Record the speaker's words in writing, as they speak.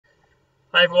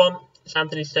Hi everyone, it's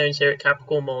Anthony Stones here at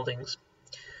Capricorn Mouldings.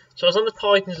 So I was on the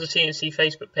Titans of CNC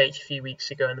Facebook page a few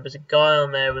weeks ago, and there was a guy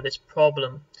on there with this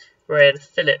problem where he had a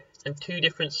fillet and two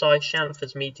different size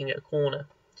chamfers meeting at a corner.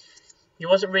 He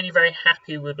wasn't really very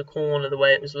happy with the corner the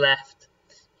way it was left.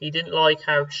 He didn't like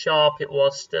how sharp it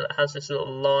was, still it has this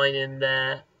little line in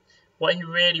there. What he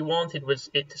really wanted was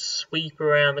it to sweep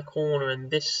around the corner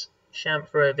and this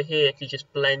chamfer over here could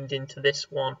just blend into this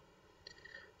one.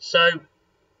 So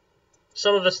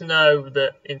some of us know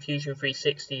that in Fusion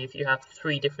 360, if you have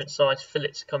three different size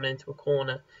fillets coming into a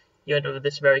corner, you end up with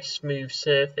this very smooth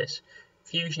surface.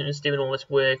 Fusion is doing all this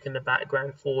work in the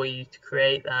background for you to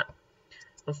create that.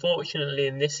 Unfortunately,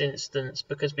 in this instance,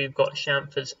 because we've got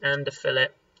chamfers and a fillet,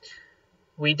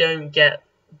 we don't get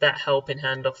that helping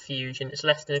hand off Fusion. It's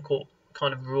left in a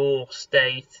kind of raw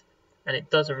state, and it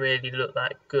doesn't really look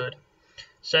that good.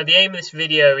 So the aim of this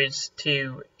video is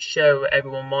to show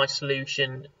everyone my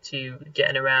solution to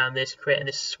getting around this, creating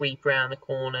this sweep around the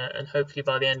corner, and hopefully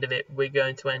by the end of it we're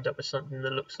going to end up with something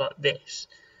that looks like this,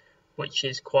 which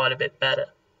is quite a bit better.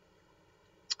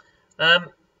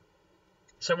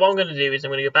 So what I'm going to do is I'm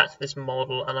going to go back to this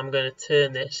model and I'm going to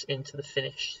turn this into the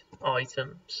finished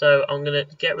item. So I'm going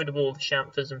to get rid of all the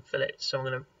chamfers and fillets, so I'm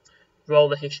going to roll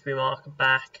the history marker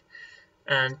back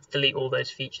and delete all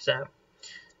those features out,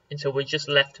 until we're just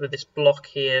left with this block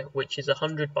here, which is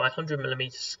 100 by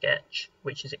 100mm sketch,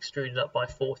 which is extruded up by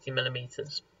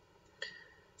 40mm.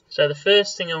 So the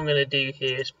first thing I'm going to do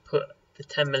here is put the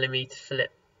 10mm fillet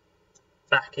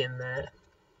back in there,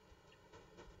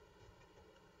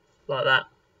 like that.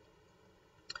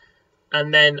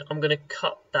 And then I'm going to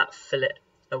cut that fillet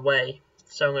away.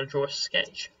 So I'm going to draw a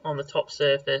sketch on the top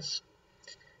surface,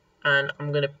 and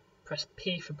I'm going to press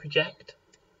P for project,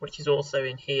 which is also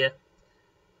in here.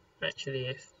 Actually,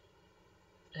 if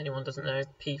anyone doesn't know,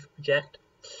 P for project,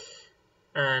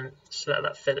 and select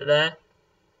that fillet there.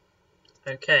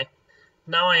 Okay,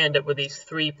 now I end up with these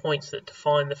 3 points that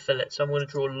define the fillet, so I'm going to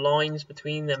draw lines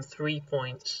between them 3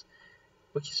 points,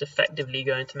 which is effectively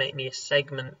going to make me a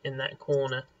segment in that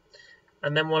corner.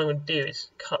 And then what I'm going to do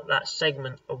is cut that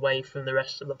segment away from the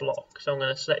rest of the block. So I'm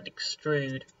going to select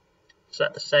extrude,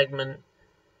 select the segment,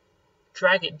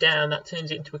 drag it down, that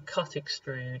turns it into a cut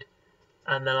extrude,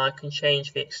 and then I can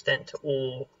change the extent to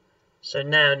all. So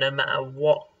now no matter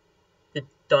what the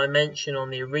dimension on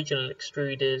the original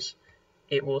extrude is,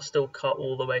 it will still cut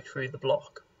all the way through the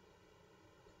block.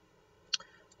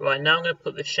 Right, now I'm going to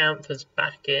put the chamfers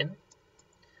back in.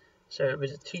 So it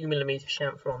was a 2mm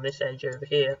chamfer on this edge over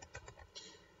here,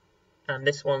 and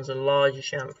this one's a larger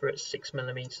chamfer at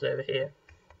 6mm over here.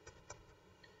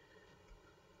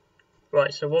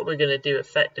 Right, so what we're going to do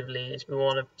effectively is we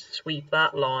want to sweep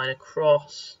that line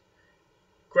across,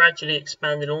 gradually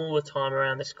expanding all the time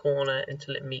around this corner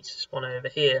until it meets this one over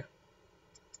here.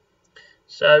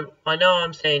 So I know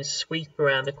I'm saying sweep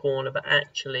around the corner, but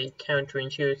actually,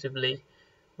 counterintuitively,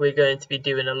 we're going to be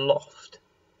doing a loft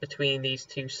between these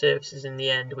two surfaces in the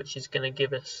end, which is going to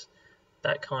give us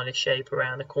that kind of shape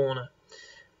around the corner.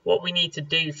 What we need to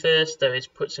do first though is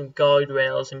put some guide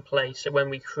rails in place, so when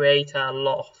we create our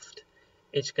loft,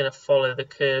 it's going to follow the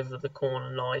curve of the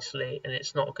corner nicely, and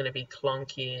it's not going to be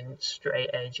clunky and straight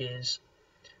edges,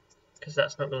 because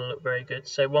that's not going to look very good.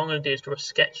 So what I'm going to do is draw a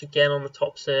sketch again on the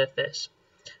top surface.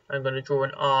 I'm going to draw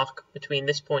an arc between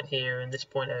this point here and this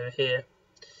point over here.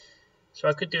 So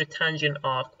I could do a tangent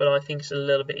arc, but I think it's a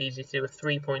little bit easier to do a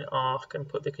 3-point arc and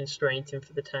put the constraint in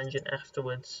for the tangent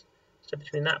afterwards. So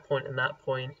between that point and that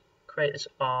point, create this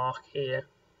arc here,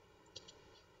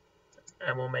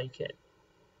 and we'll make it.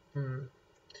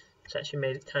 It's actually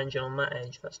made a tangent on that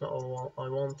edge. That's not all I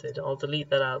wanted. I'll delete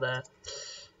that out there.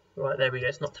 Right, there we go.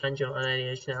 It's not tangent on any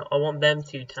edge now. I want them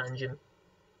to tangent,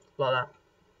 like that.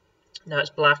 Now it's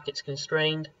black, it's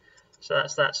constrained. So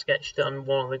that's that sketch done.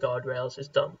 One of the guardrails is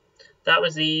done. That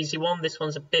was the easy one. This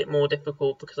one's a bit more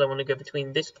difficult because I want to go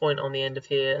between this point on the end of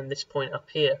here and this point up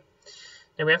here.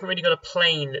 Now we haven't really got a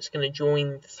plane that's going to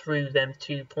join through them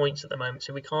 2 points at the moment,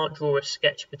 so we can't draw a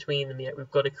sketch between them yet. We've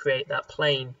got to create that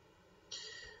plane.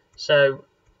 So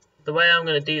the way I'm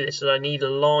going to do this is I need a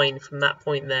line from that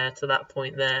point there to that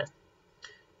point there.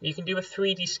 You can do a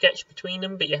 3D sketch between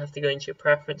them, but you have to go into your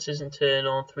preferences and turn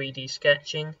on 3D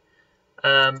sketching.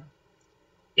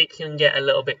 It can get a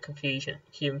little bit confusing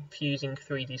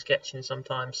 3D sketching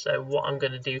sometimes. So what I'm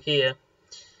going to do here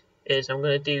is I'm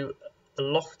going to do a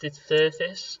lofted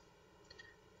surface.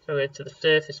 So go to the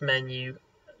surface menu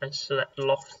and select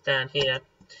loft down here.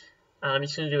 And I'm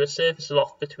just going to do a surface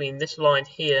loft between this line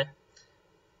here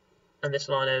and this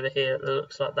line over here that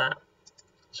looks like that.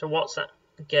 So what's that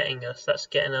getting us? That's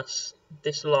getting us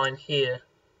this line here.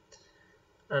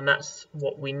 and that's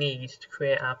what we need to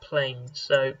create our plane.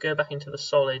 So go back into the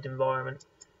solid environment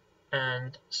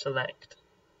and select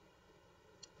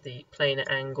the planar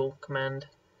angle command,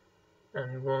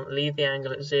 and we'll leave the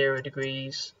angle at 0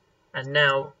 degrees. And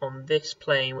now on this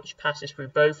plane, which passes through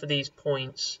both of these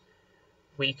points,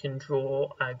 we can draw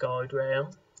our guide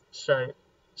rail. So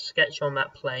sketch on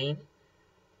that plane,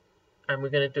 and we're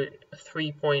going to do a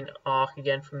 3-point arc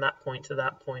again from that point to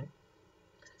that point.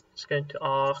 It's going to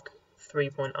arc,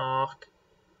 3-point arc.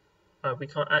 We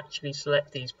can't actually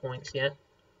select these points yet,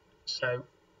 so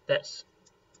let's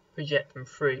project them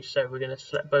through. So we're going to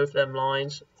select both of them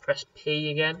lines, press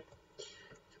P again,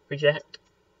 project.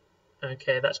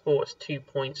 Okay, that's brought us 2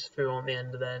 points through on the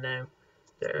end of there now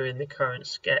that are in the current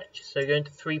sketch. So going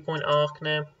to 3-point arc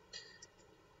now,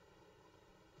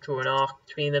 draw an arc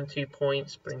between them 2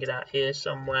 points, bring it out here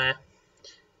somewhere,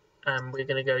 and we're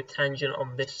going to go tangent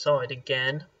on this side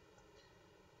again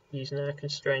using our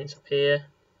constraints up here.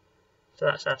 So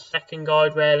that's our second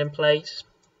guide rail in place.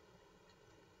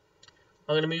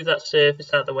 I'm going to move that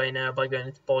surface out of the way now by going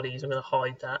into bodies. I'm going to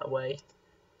hide that away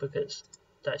because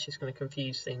that's just going to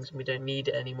confuse things and we don't need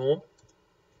it anymore.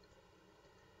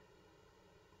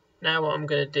 Now what I'm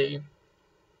going to do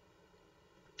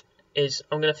is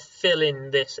I'm going to fill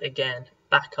in this again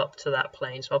back up to that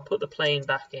plane. So I'll put the plane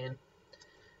back in.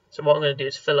 So what I'm going to do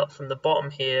is fill up from the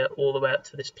bottom here all the way up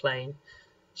to this plane.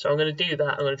 So I'm going to do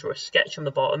that. I'm going to draw a sketch on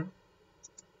the bottom.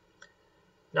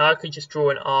 Now I could just draw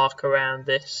an arc around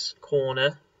this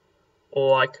corner,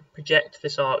 or I could project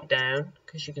this arc down,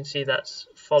 because you can see that's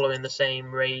following the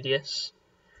same radius.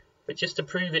 But just to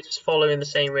prove it's following the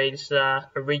same radius as our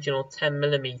original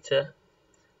 10mm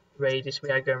radius we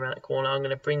had going around that corner, I'm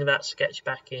going to bring that sketch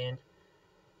back in,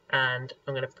 and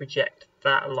I'm going to project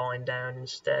that line down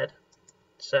instead.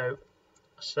 So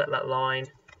I'll select that line,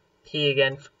 P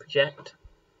again for project,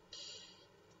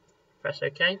 press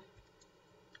OK.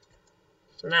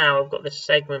 So now I've got this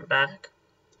segment back,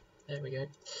 there we go,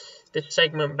 this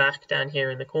segment back down here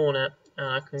in the corner, and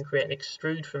I can create an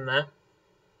extrude from there.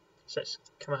 So let's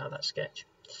come out of that sketch,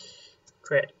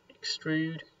 create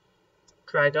extrude,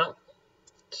 drag up,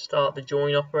 start the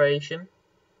join operation,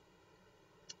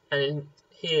 and in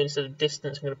here instead of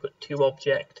distance I'm going to put to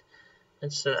object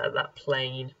and select that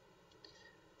plane.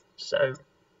 So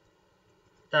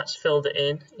that's filled it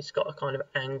in, it's got a kind of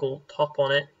angled top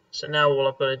on it. So now all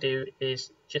I've got to do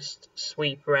is just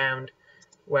sweep around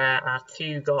where our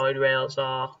 2 guide rails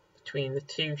are between the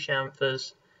 2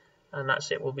 chamfers, and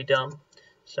that's it, will be done.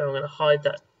 So I'm going to hide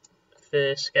that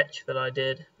first sketch that I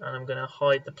did, and I'm going to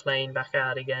hide the plane back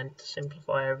out again to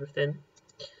simplify everything,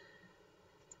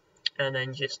 and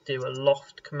then just do a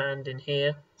loft command in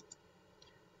here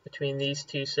between these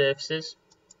 2 surfaces,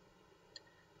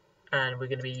 and we're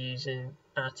going to be using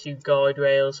our 2 guide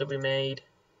rails that we made,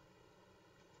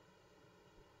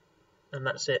 and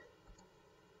that's it.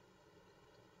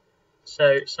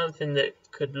 So something that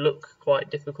could look quite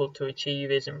difficult to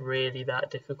achieve isn't really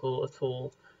that difficult at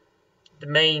all. The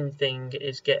main thing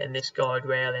is getting this guide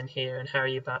rail in here and how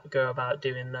you go about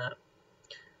doing that.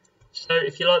 So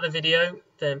if you like the video,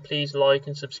 then please like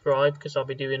and subscribe, because I'll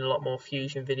be doing a lot more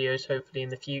Fusion videos hopefully in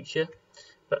the future.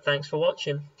 But thanks for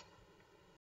watching.